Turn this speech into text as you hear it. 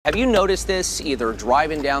Have you noticed this either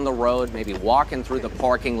driving down the road, maybe walking through the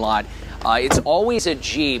parking lot? It's always a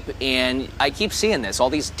Jeep, and I keep seeing this, all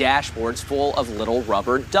these dashboards full of little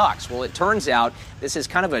rubber ducks. Well, it turns out this is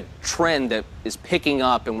kind of a trend that is picking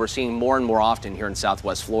up, and we're seeing more and more often here in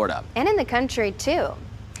Southwest Florida. And in the country, too.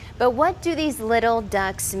 But what do these little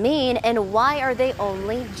ducks mean, and why are they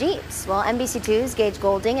only Jeeps? Well, NBC2's Gage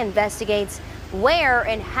Golding investigates where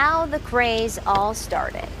and how the craze all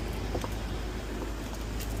started.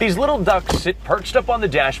 These little ducks sit perched up on the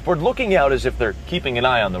dashboard looking out as if they're keeping an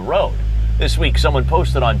eye on the road. This week, someone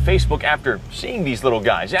posted on Facebook after seeing these little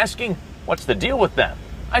guys, asking, what's the deal with them?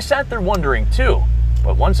 I sat there wondering too,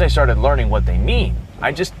 but once I started learning what they mean,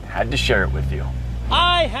 I just had to share it with you.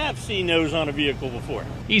 I have seen those on a vehicle before.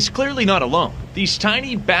 He's clearly not alone. These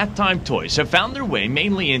tiny bath time toys have found their way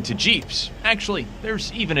mainly into Jeeps. Actually,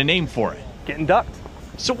 there's even a name for it. Getting ducked.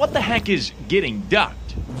 So what the heck is getting ducked?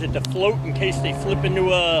 Is it to float in case they flip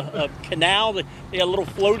into a canal? They got little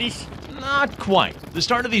floaties? Not quite. The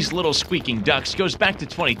start of these little squeaking ducks goes back to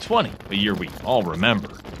 2020, a year we all remember.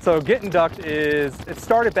 So getting ducked it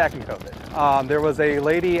started back in COVID. There was a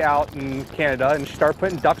lady out in Canada and she started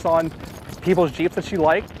putting ducks on people's Jeeps that she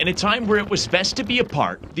liked. In a time where it was best to be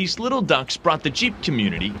apart, these little ducks brought the Jeep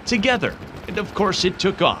community together. And of course it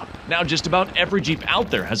took off. Now just about every Jeep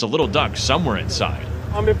out there has a little duck somewhere inside.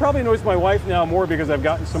 It probably annoys my wife now more because I've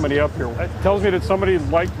gotten so many up here. It tells me that somebody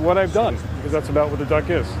liked what I've done, because that's about what the duck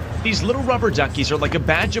is. These little rubber duckies are like a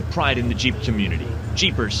badge of pride in the Jeep community.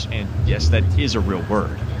 Jeepers, and yes, that is a real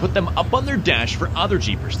word, put them up on their dash for other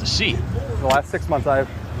Jeepers to see. The last 6 months I've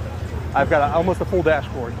got almost a full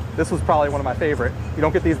dashboard. This was probably one of my favorite. You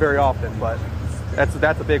don't get these very often, but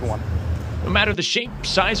that's a big one. No matter the shape,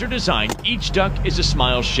 size, or design, each duck is a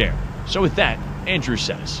smile share. So with that, Andrew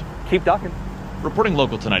says, keep ducking. Reporting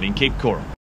local tonight in Cape Coral.